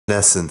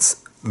Evanescence,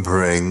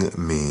 Bring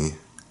Me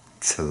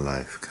to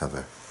Life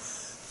cover.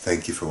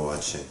 Thank you for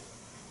watching.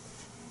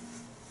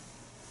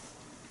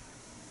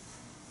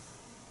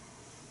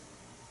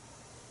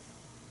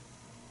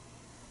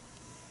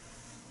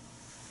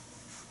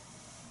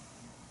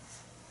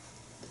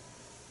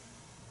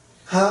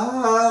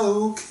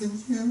 How can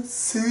you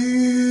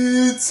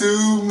see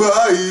to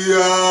my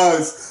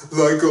eyes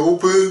like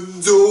open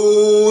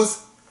doors,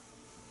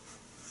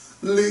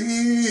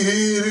 leading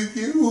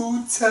you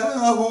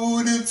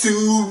down into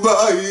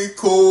my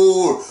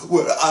core,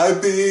 where I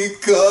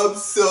become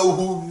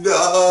so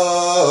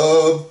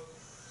numb,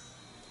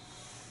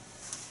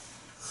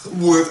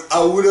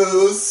 without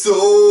a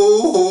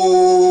soul.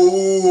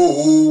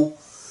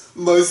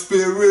 My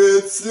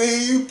spirit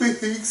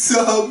sleeping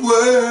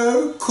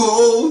somewhere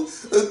cold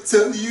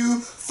until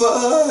you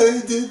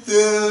find it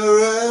there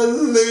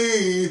and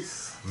lead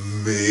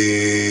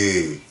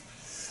me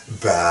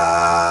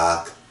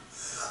back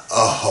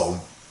home.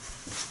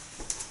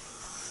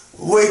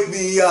 Wake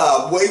me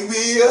up,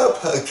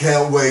 I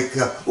can't wake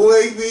up.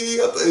 Wake me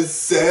up and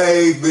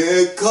save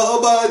me,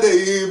 call my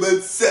name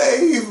and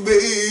save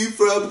me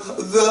from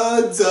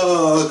the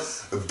dark.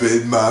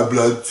 Bid my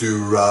blood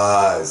to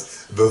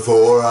rise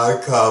before I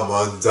come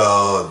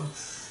undone.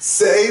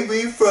 Save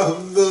me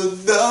from the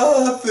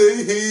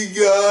nothing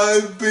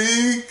I've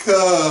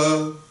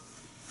become.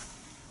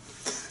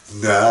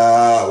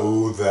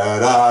 Now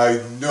that I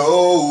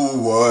know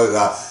what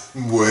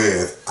I'm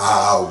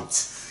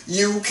without,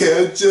 you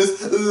can't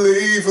just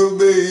leave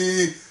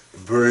me.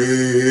 Breathe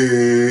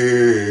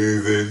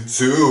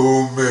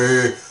into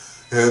me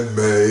and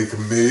make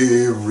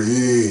me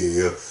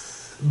real.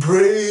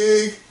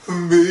 Bring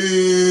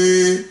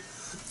me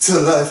to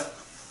life.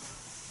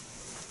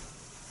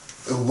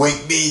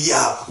 Wake me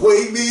up,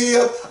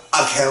 I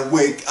can't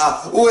wake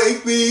up.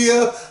 Wake me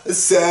up,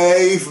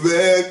 save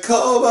me,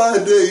 call my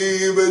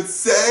name and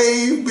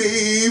save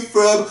me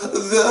from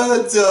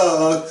the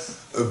dark.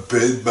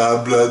 Bid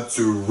my blood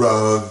to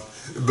run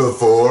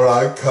before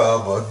I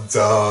come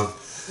undone.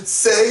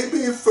 Save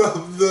me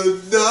from the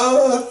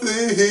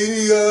nothing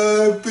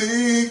I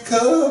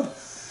become.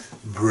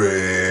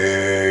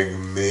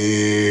 Bring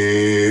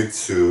me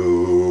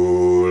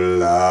to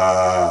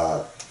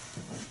life.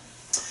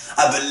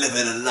 I've been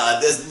living a lie,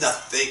 there's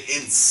nothing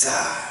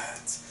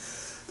inside.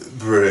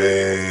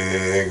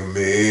 Bring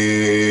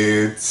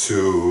me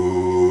to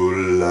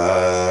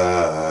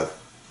life.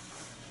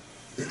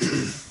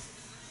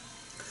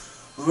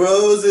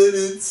 Frozen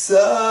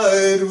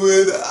inside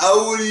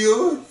without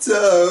your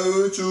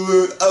touch,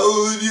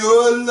 without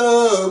your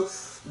love,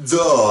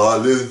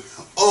 darling.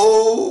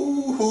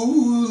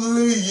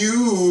 Only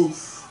you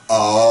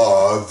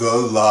are the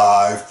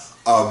life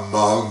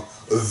among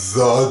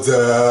the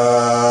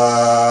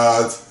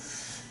dead.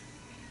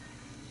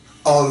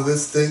 All of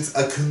these things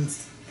I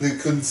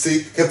couldn't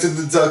see, kept in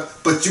the dark,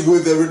 but you were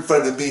there in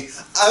front of me.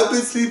 I've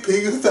been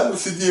sleeping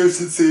 1,000 years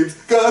it seems.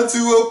 Got to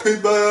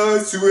open my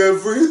eyes to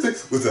everything.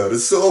 Without a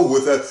soul,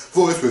 without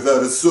voice,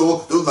 without a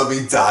soul. Don't let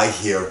me die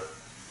here.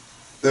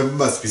 There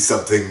must be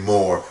something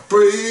more.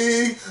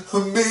 Bring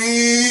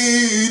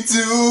me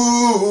to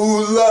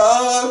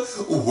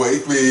life.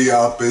 Wake me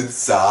up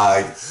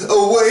inside.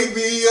 Wake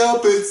me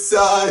up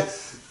inside.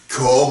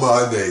 Call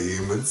my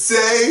name and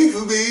save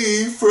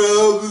me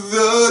from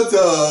the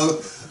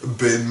dark.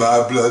 Bid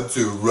my blood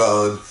to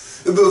run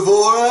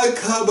before I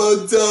come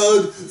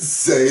undone.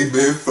 Save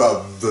me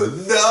from the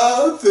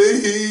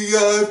nothing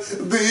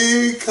I've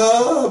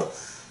become.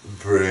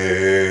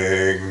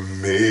 Bring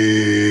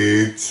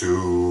me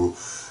to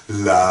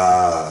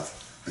life.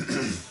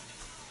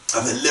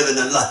 I've been living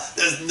a life,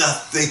 there's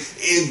nothing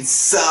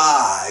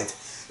inside.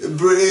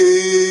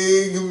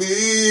 Bring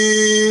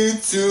me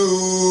to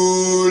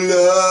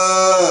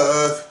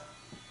life.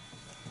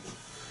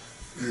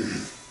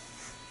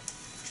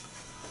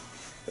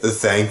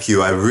 Thank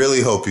you. I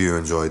really hope you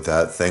enjoyed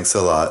that. Thanks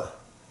a lot.